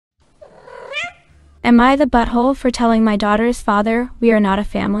Am I the butthole for telling my daughter's father we are not a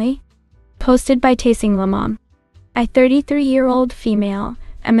family? Posted by Tasing Lamam. I, 33-year-old female,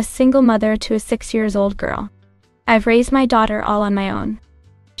 am a single mother to a 6-year-old girl. I've raised my daughter all on my own.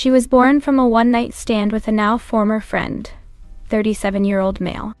 She was born from a one-night stand with a now former friend, 37-year-old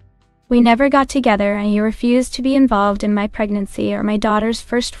male. We never got together and he refused to be involved in my pregnancy or my daughter's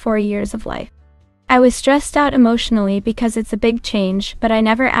first 4 years of life. I was stressed out emotionally because it's a big change, but I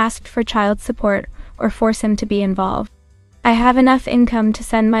never asked for child support or force him to be involved. I have enough income to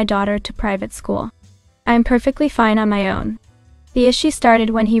send my daughter to private school. I am perfectly fine on my own. The issue started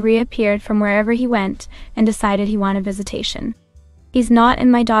when he reappeared from wherever he went and decided he wanted visitation. He's not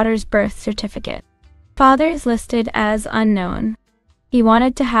in my daughter's birth certificate. Father is listed as unknown. He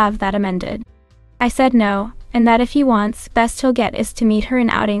wanted to have that amended. I said no, and that if he wants, best he'll get is to meet her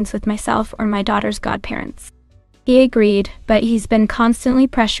in outings with myself or my daughter's godparents. He agreed, but he's been constantly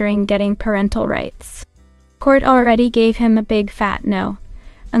pressuring getting parental rights. Court already gave him a big fat no,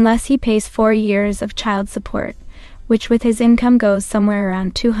 unless he pays 4 years of child support, which with his income goes somewhere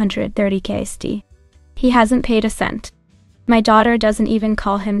around 230k ST. He hasn't paid a cent. My daughter doesn't even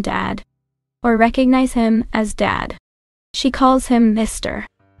call him dad, or recognize him as dad. She calls him Mr.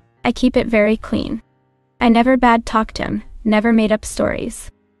 I keep it very clean. I never bad-talked him, never made up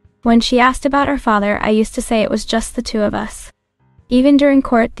stories. When she asked about our father, I used to say it was just the two of us. Even during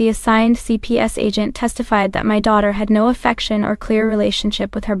court, the assigned CPS agent testified that my daughter had no affection or clear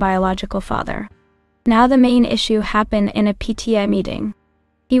relationship with her biological father. Now the main issue happened in a PTA meeting.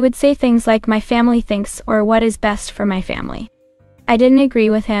 He would say things like my family thinks or what is best for my family. I didn't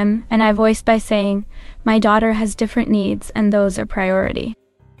agree with him, and I voiced by saying, my daughter has different needs and those are priority.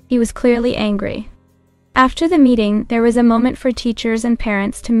 He was clearly angry. After the meeting, there was a moment for teachers and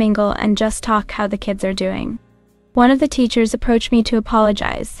parents to mingle and just talk how the kids are doing. One of the teachers approached me to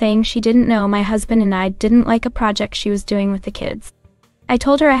apologize, saying she didn't know my husband and I didn't like a project she was doing with the kids. I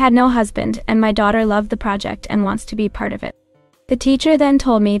told her I had no husband and my daughter loved the project and wants to be part of it. The teacher then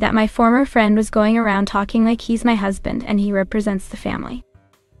told me that my former friend was going around talking like he's my husband and he represents the family.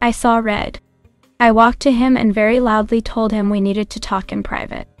 I saw red. I walked to him and very loudly told him we needed to talk in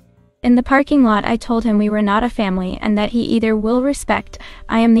private. In the parking lot, I told him we were not a family and that he either will respect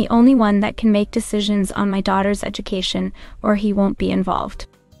I am the only one that can make decisions on my daughter's education or he won't be involved.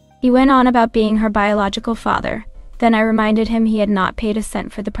 He went on about being her biological father. Then I reminded him he had not paid a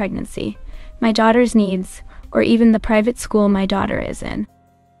cent for the pregnancy, my daughter's needs, or even the private school my daughter is in.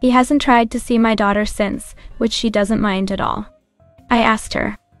 He hasn't tried to see my daughter since, which she doesn't mind at all. I asked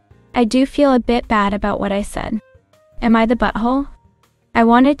her. I do feel a bit bad about what I said. Am I the butthole? I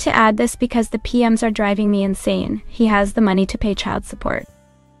wanted to add this because the PMs are driving me insane. He has the money to pay child support.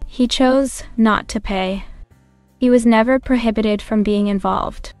 He chose not to pay. He was never prohibited from being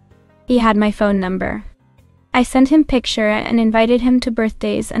involved. He had my phone number. I sent him picture and invited him to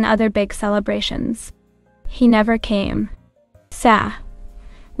birthdays and other big celebrations. He never came.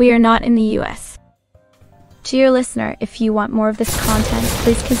 We are not in the US. To your listener, if you want more of this content,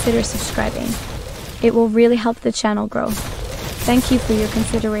 please consider subscribing. It will really help the channel grow. Thank you for your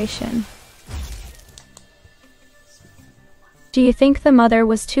consideration. Do you think the mother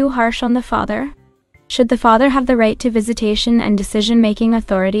was too harsh on the father? Should the father have the right to visitation and decision-making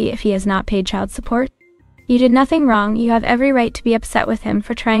authority if he has not paid child support? You did nothing wrong. You have every right to be upset with him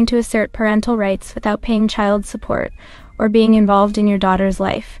for trying to assert parental rights without paying child support or being involved in your daughter's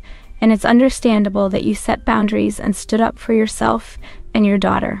life, and it's understandable that you set boundaries and stood up for yourself and your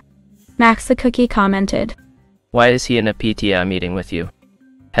daughter. Max the Cookie commented, Why is he in a PTA meeting with you?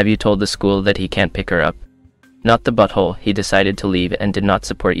 Have you told the school that he can't pick her up? Not the butthole, he decided to leave and did not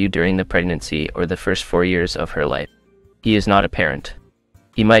support you during the pregnancy or the first 4 years of her life. He is not a parent.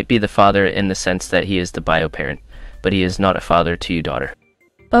 He might be the father in the sense that he is the bio-parent, but he is not a father to your daughter.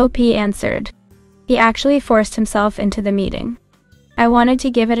 OP answered. He actually forced himself into the meeting. I wanted to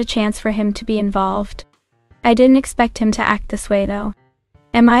give it a chance for him to be involved. I didn't expect him to act this way though.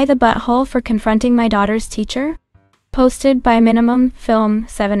 Am I the butthole for confronting my daughter's teacher? Posted by Minimum Film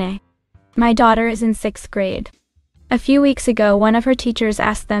 7A. My daughter is in 6th grade. A few weeks ago, one of her teachers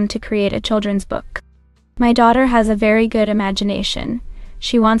asked them to create a children's book. My daughter has a very good imagination.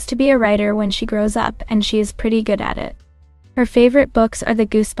 She wants to be a writer when she grows up, and she is pretty good at it. Her favorite books are the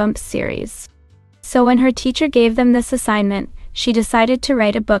Goosebumps series. So when her teacher gave them this assignment, she decided to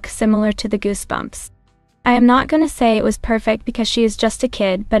write a book similar to the Goosebumps. I am not going to say it was perfect because she is just a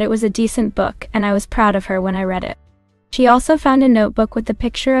kid, but it was a decent book and I was proud of her when I read it. She also found a notebook with the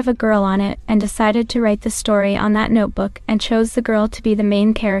picture of a girl on it and decided to write the story on that notebook and chose the girl to be the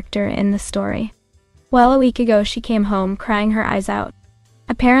main character in the story. Well, a week ago she came home crying her eyes out.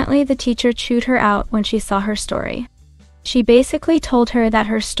 Apparently, the teacher chewed her out when she saw her story. She basically told her that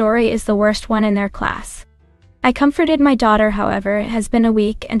her story is the worst one in their class. I comforted my daughter, however. It has been a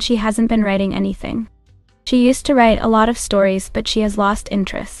week and she hasn't been writing anything. She used to write a lot of stories, but she has lost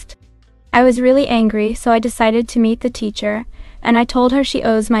interest. I was really angry, so I decided to meet the teacher, and I told her she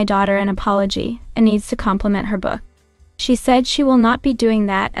owes my daughter an apology and needs to compliment her book. She said she will not be doing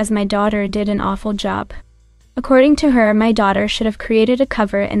that as my daughter did an awful job. According to her, my daughter should have created a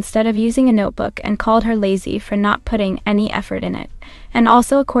cover instead of using a notebook, and called her lazy for not putting any effort in it. And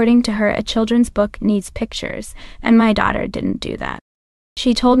also, according to her, a children's book needs pictures, and my daughter didn't do that.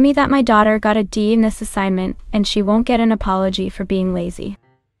 She told me that my daughter got a D in this assignment, and she won't get an apology for being lazy.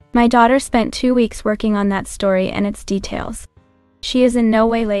 My daughter spent 2 weeks working on that story and its details. She is in no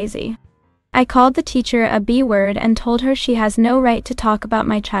way lazy. I called the teacher a B word and told her she has no right to talk about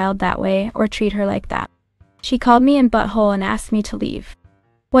my child that way or treat her like that. She called me a butthole and asked me to leave.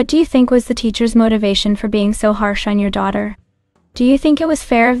 What do you think was the teacher's motivation for being so harsh on your daughter? Do you think it was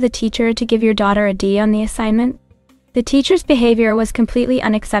fair of the teacher to give your daughter a D on the assignment? The teacher's behavior was completely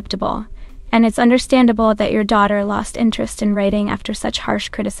unacceptable, and it's understandable that your daughter lost interest in writing after such harsh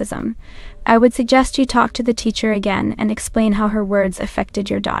criticism. I would suggest you talk to the teacher again and explain how her words affected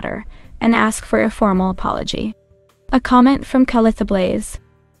your daughter, and ask for a formal apology. A comment from Kalitha Blaze.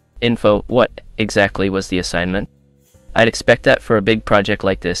 Info: what exactly was the assignment? I'd expect that for a big project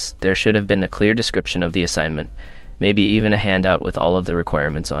like this, there should have been a clear description of the assignment, maybe even a handout with all of the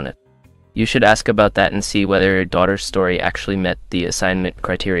requirements on it. You should ask about that and see whether your daughter's story actually met the assignment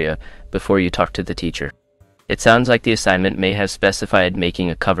criteria before you talk to the teacher. It sounds like the assignment may have specified making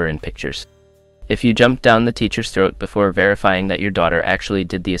a cover and pictures. If you jump down the teacher's throat before verifying that your daughter actually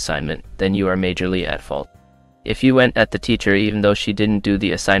did the assignment, then you are majorly at fault. If you went at the teacher even though she didn't do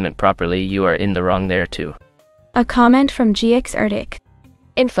the assignment properly, you are in the wrong there too. A comment from GX Erdic.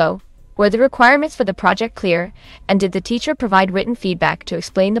 Info: were the requirements for the project clear, and did the teacher provide written feedback to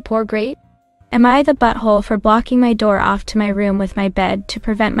explain the poor grade? Am I the butthole for blocking my door off to my room with my bed to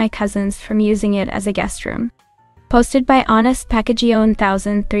prevent my cousins from using it as a guest room? Posted by Honest Packagione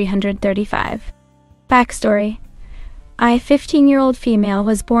 1335. Backstory. I, 15-year-old female,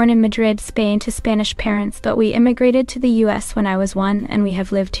 was born in Madrid, Spain to Spanish parents, but we immigrated to the US when I was 1 and we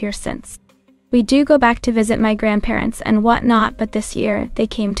have lived here since. We do go back to visit my grandparents and whatnot, but this year they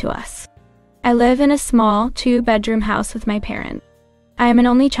came to us. I live in a small 2-bedroom house with my parents. I am an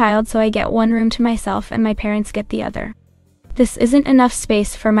only child, so I get one room to myself and my parents get the other. This isn't enough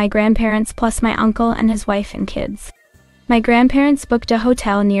space for my grandparents plus my uncle and his wife and kids. My grandparents booked a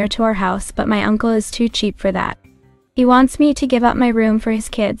hotel near to our house, but my uncle is too cheap for that. He wants me to give up my room for his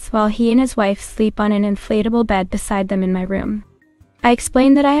kids while he and his wife sleep on an inflatable bed beside them in my room. I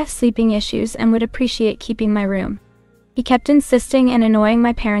explained that I have sleeping issues and would appreciate keeping my room. He kept insisting and annoying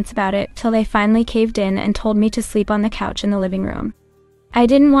my parents about it till they finally caved in and told me to sleep on the couch in the living room. I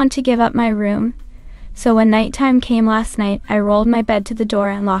didn't want to give up my room, so when nighttime came last night, I rolled my bed to the door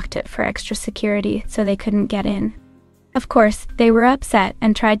and locked it for extra security so they couldn't get in. Of course, they were upset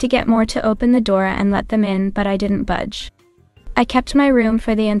and tried to get more to open the door and let them in, but I didn't budge. I kept my room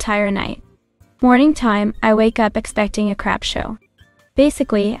for the entire night. Morning time, I wake up expecting a crap show.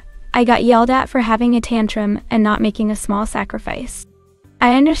 Basically, I got yelled at for having a tantrum and not making a small sacrifice.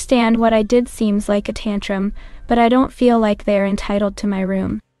 I understand what I did seems like a tantrum, but I don't feel like they are entitled to my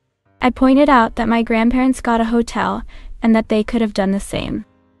room. I pointed out that my grandparents got a hotel and that they could have done the same.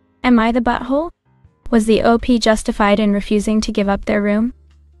 Am I the butthole? Was the OP justified in refusing to give up their room?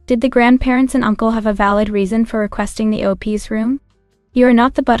 Did the grandparents and uncle have a valid reason for requesting the OP's room? You are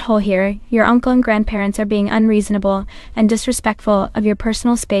not the butthole here. Your uncle and grandparents are being unreasonable and disrespectful of your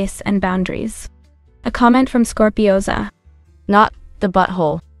personal space and boundaries. A comment from Scorpioza. Not the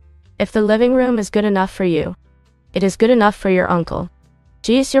butthole. If the living room is good enough for you, it is good enough for your uncle.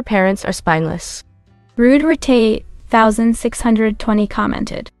 Geez, your parents are spineless. Rude Rete 1620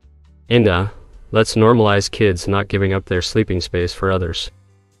 commented. Inda, let's normalize kids not giving up their sleeping space for others.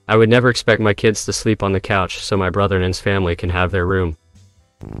 I would never expect my kids to sleep on the couch so my brother and his family can have their room.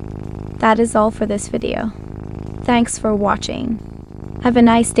 That is all for this video. Thanks for watching. Have a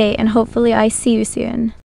nice day and hopefully I see you soon.